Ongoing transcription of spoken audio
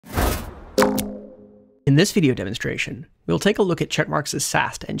In this video demonstration, we'll take a look at Checkmarx's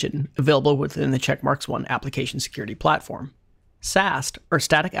SAST engine available within the Checkmarx One application security platform. SAST, or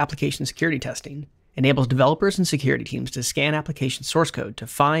Static Application Security Testing, enables developers and security teams to scan application source code to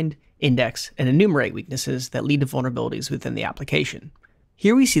find, index, and enumerate weaknesses that lead to vulnerabilities within the application.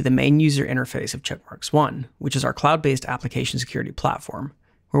 Here we see the main user interface of Checkmarx One, which is our cloud-based application security platform,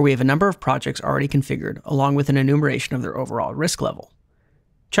 where we have a number of projects already configured along with an enumeration of their overall risk level.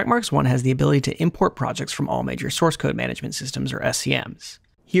 Checkmarx One has the ability to import projects from all major source code management systems, or SCMs.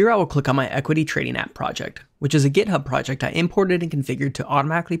 Here I will click on my equity trading app project, which is a GitHub project I imported and configured to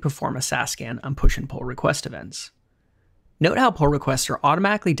automatically perform a SAST scan on push and pull request events. Note how pull requests are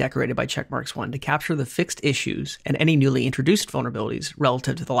automatically decorated by Checkmarx One to capture the fixed issues and any newly introduced vulnerabilities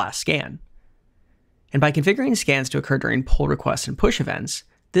relative to the last scan. And by configuring scans to occur during pull requests and push events,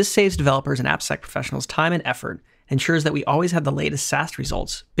 this saves developers and AppSec professionals time and effort, ensures that we always have the latest SAST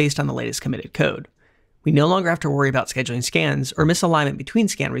results based on the latest committed code. We no longer have to worry about scheduling scans or misalignment between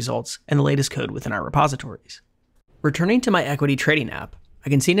scan results and the latest code within our repositories. Returning to my equity trading app, I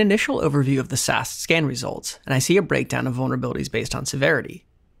can see an initial overview of the SAST scan results, and I see a breakdown of vulnerabilities based on severity.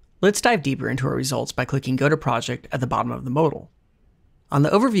 Let's dive deeper into our results by clicking Go to Project at the bottom of the modal. On the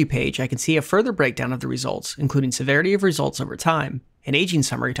overview page, I can see a further breakdown of the results, including severity of results over time, an aging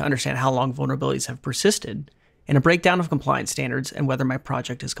summary to understand how long vulnerabilities have persisted, and a breakdown of compliance standards and whether my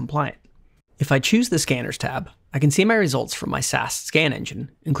project is compliant. If I choose the Scanners tab, I can see my results from my SAST scan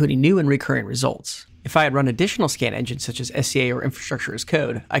engine, including new and recurring results. If I had run additional scan engines such as SCA or Infrastructure as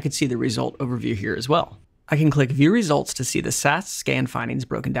Code, I could see the result overview here as well. I can click View Results to see the SAST scan findings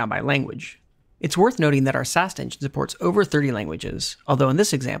broken down by language. It's worth noting that our SAST engine supports over 30 languages, although in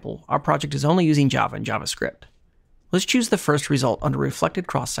this example, our project is only using Java and JavaScript. Let's choose the first result under Reflected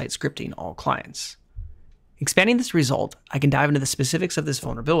Cross-Site Scripting All Clients. Expanding this result, I can dive into the specifics of this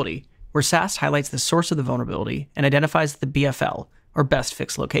vulnerability, where SAST highlights the source of the vulnerability and identifies the BFL, or best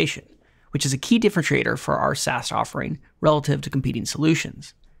fix location, which is a key differentiator for our SAST offering relative to competing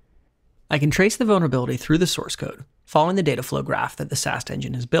solutions. I can trace the vulnerability through the source code, following the data flow graph that the SAST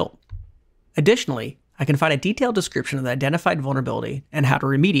engine has built. Additionally, I can find a detailed description of the identified vulnerability and how to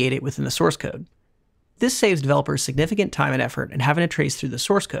remediate it within the source code. This saves developers significant time and effort in having to trace through the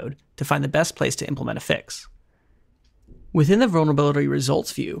source code to find the best place to implement a fix. Within the vulnerability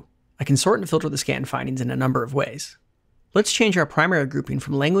results view, I can sort and filter the scan findings in a number of ways. Let's change our primary grouping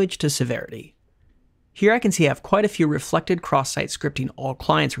from language to severity. Here I can see I have quite a few reflected cross-site scripting all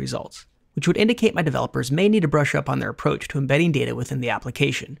clients results, which would indicate my developers may need to brush up on their approach to embedding data within the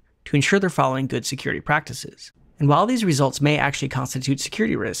application to ensure they're following good security practices. And while these results may actually constitute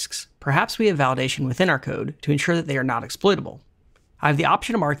security risks, perhaps we have validation within our code to ensure that they are not exploitable. I have the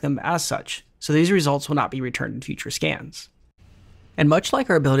option to mark them as such, so these results will not be returned in future scans. And much like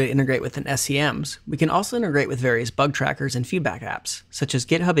our ability to integrate within SCMs, we can also integrate with various bug trackers and feedback apps, such as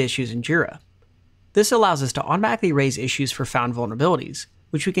GitHub Issues and Jira. This allows us to automatically raise issues for found vulnerabilities,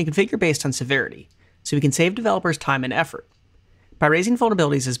 which we can configure based on severity, so we can save developers time and effort. By raising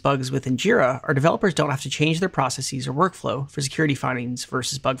vulnerabilities as bugs within Jira, our developers don't have to change their processes or workflow for security findings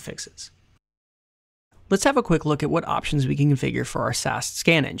versus bug fixes. Let's have a quick look at what options we can configure for our SAST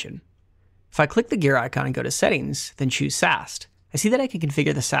scan engine. If I click the gear icon and go to Settings, then choose SAST, I see that I can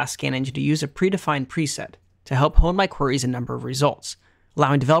configure the SAST scan engine to use a predefined preset to help hone my queries and number of results,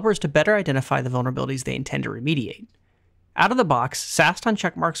 allowing developers to better identify the vulnerabilities they intend to remediate. Out of the box, SAST on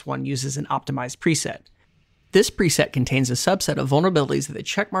Checkmarx One uses an optimized preset. This preset contains a subset of vulnerabilities that the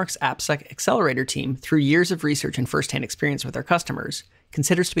Checkmarx AppSec Accelerator team, through years of research and first-hand experience with their customers,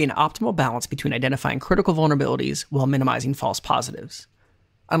 considers to be an optimal balance between identifying critical vulnerabilities while minimizing false positives.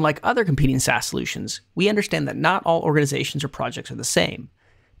 Unlike other competing SaaS solutions, we understand that not all organizations or projects are the same.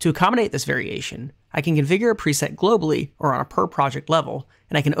 To accommodate this variation, I can configure a preset globally or on a per project level,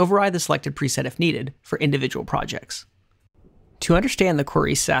 and I can override the selected preset if needed for individual projects. To understand the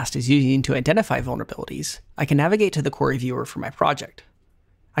queries SAST is using to identify vulnerabilities, I can navigate to the query viewer for my project.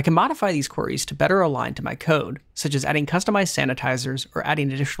 I can modify these queries to better align to my code, such as adding customized sanitizers or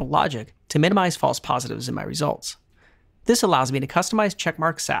adding additional logic to minimize false positives in my results. This allows me to customize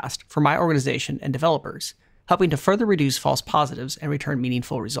Checkmarx SAST for my organization and developers, helping to further reduce false positives and return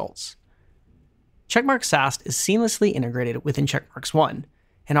meaningful results. Checkmarx SAST is seamlessly integrated within Checkmarx One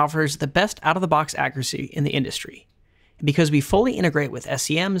and offers the best out-of-the-box accuracy in the industry. And because we fully integrate with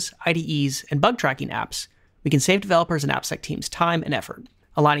SCMs, IDEs, and bug tracking apps, we can save developers and AppSec teams time and effort,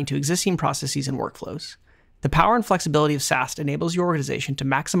 aligning to existing processes and workflows. The power and flexibility of SAST enables your organization to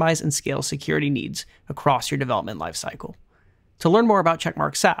maximize and scale security needs across your development lifecycle. To learn more about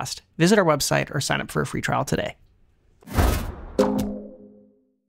Checkmarx SAST, visit our website or sign up for a free trial today.